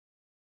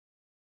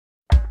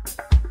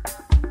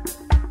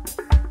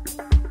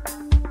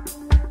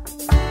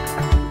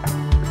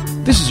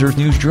This is Earth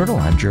News Journal.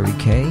 I'm Jerry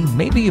Kay.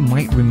 Maybe you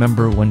might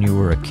remember when you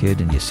were a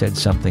kid and you said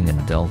something an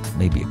adult,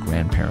 maybe a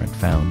grandparent,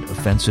 found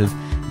offensive.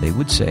 They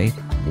would say,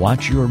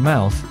 "Watch your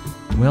mouth."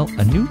 Well,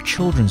 a new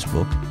children's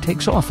book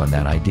takes off on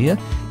that idea.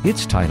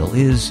 Its title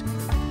is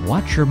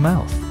Watch Your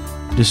Mouth.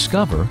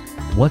 Discover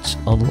what's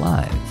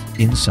alive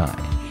inside.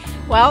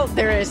 Well,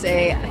 there is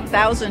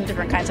 1,000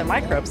 different kinds of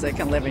microbes that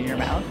can live in your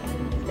mouth.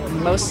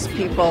 Most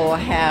people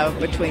have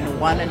between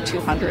 1 and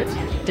 200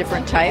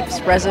 different types,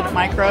 resident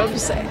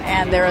microbes,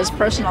 and they're as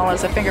personal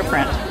as a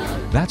fingerprint.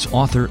 That's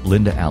author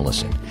Linda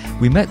Allison.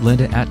 We met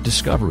Linda at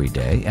Discovery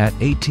Day at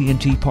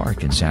AT&T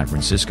Park in San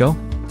Francisco.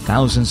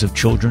 Thousands of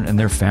children and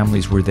their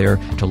families were there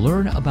to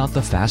learn about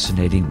the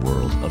fascinating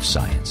world of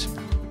science.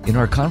 In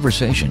our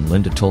conversation,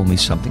 Linda told me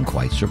something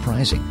quite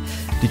surprising.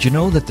 Did you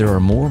know that there are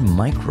more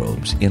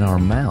microbes in our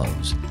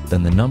mouths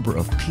than the number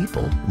of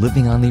people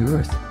living on the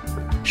earth?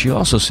 She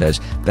also says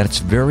that it's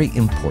very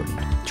important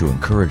to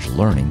encourage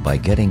learning by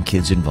getting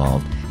kids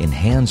involved in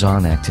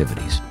hands-on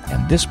activities.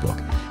 And this book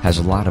has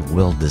a lot of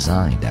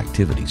well-designed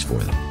activities for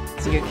them.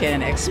 So you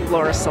can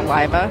explore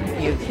saliva,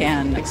 you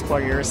can explore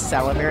your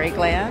salivary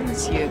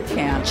glands, you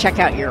can check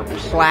out your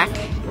plaque,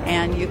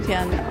 and you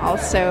can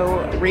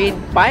also read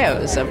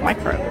bios of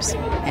microbes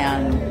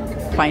and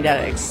find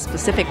out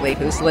specifically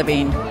who's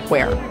living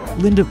where.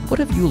 Linda, what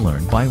have you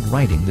learned by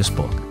writing this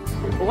book?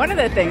 One of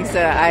the things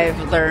that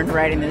I've learned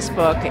writing this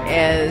book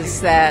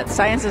is that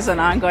science is an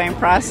ongoing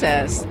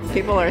process.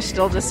 People are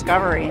still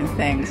discovering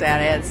things,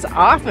 and it's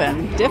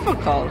often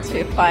difficult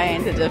to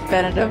find the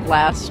definitive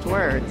last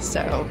word.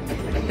 So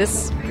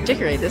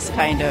particularly this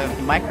kind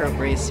of microbe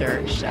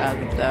research,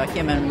 the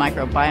human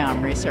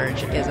microbiome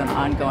research, is an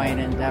ongoing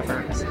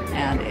endeavor,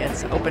 and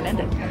it's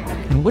open-ended.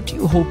 And what do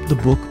you hope the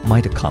book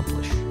might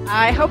accomplish?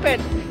 I hope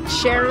it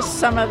shares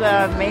some of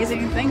the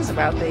amazing things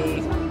about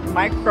the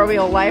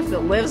microbial life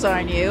that lives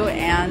on you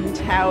and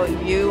how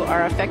you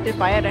are affected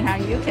by it and how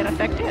you can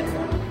affect it.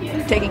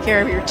 Taking care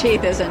of your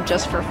teeth isn't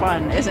just for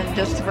fun, isn't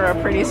just for a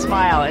pretty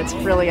smile. It's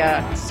really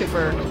a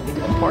super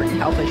important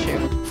health issue.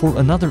 For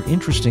another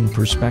interesting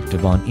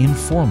perspective on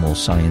informal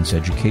science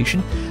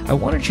education, I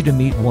wanted you to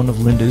meet one of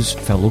Linda's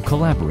fellow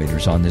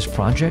collaborators on this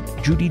project,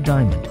 Judy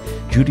Diamond.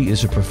 Judy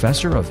is a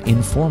professor of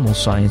informal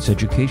science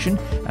education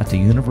at the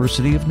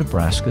University of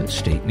Nebraska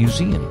State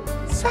Museum.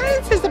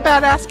 Science is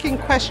about asking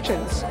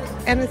questions,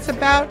 and it's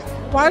about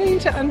wanting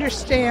to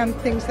understand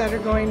things that are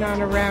going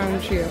on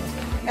around you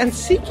and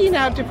seeking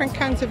out different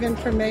kinds of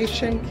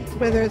information,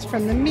 whether it's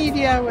from the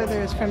media,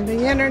 whether it's from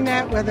the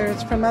internet, whether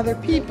it's from other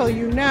people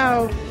you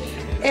know,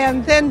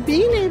 and then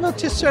being able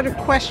to sort of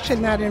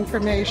question that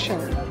information.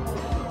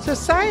 So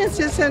science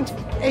isn't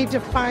a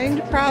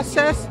defined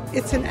process,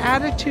 it's an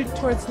attitude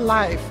towards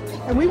life.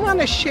 And we want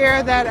to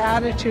share that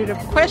attitude of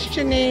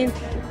questioning,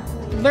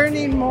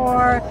 learning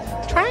more,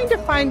 trying to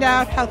find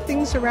out how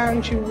things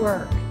around you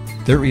work.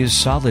 There is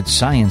solid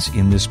science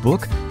in this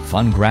book,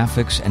 fun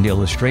graphics and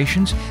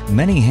illustrations,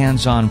 many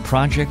hands-on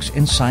projects,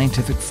 and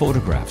scientific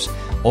photographs,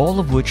 all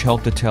of which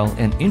help to tell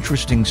an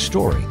interesting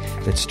story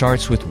that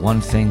starts with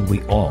one thing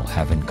we all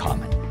have in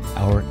common,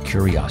 our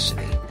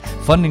curiosity.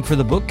 Funding for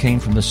the book came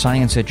from the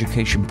Science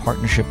Education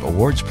Partnership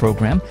Awards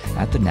Program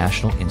at the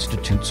National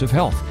Institutes of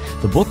Health.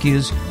 The book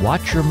is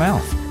Watch Your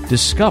Mouth.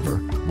 Discover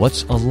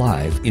what's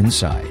alive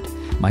inside.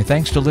 My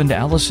thanks to Linda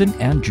Allison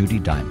and Judy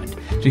Diamond.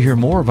 To hear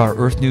more of our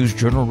Earth News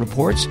Journal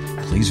reports,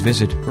 please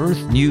visit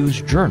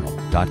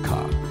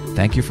earthnewsjournal.com.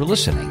 Thank you for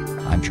listening.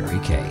 I'm Jerry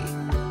Kay.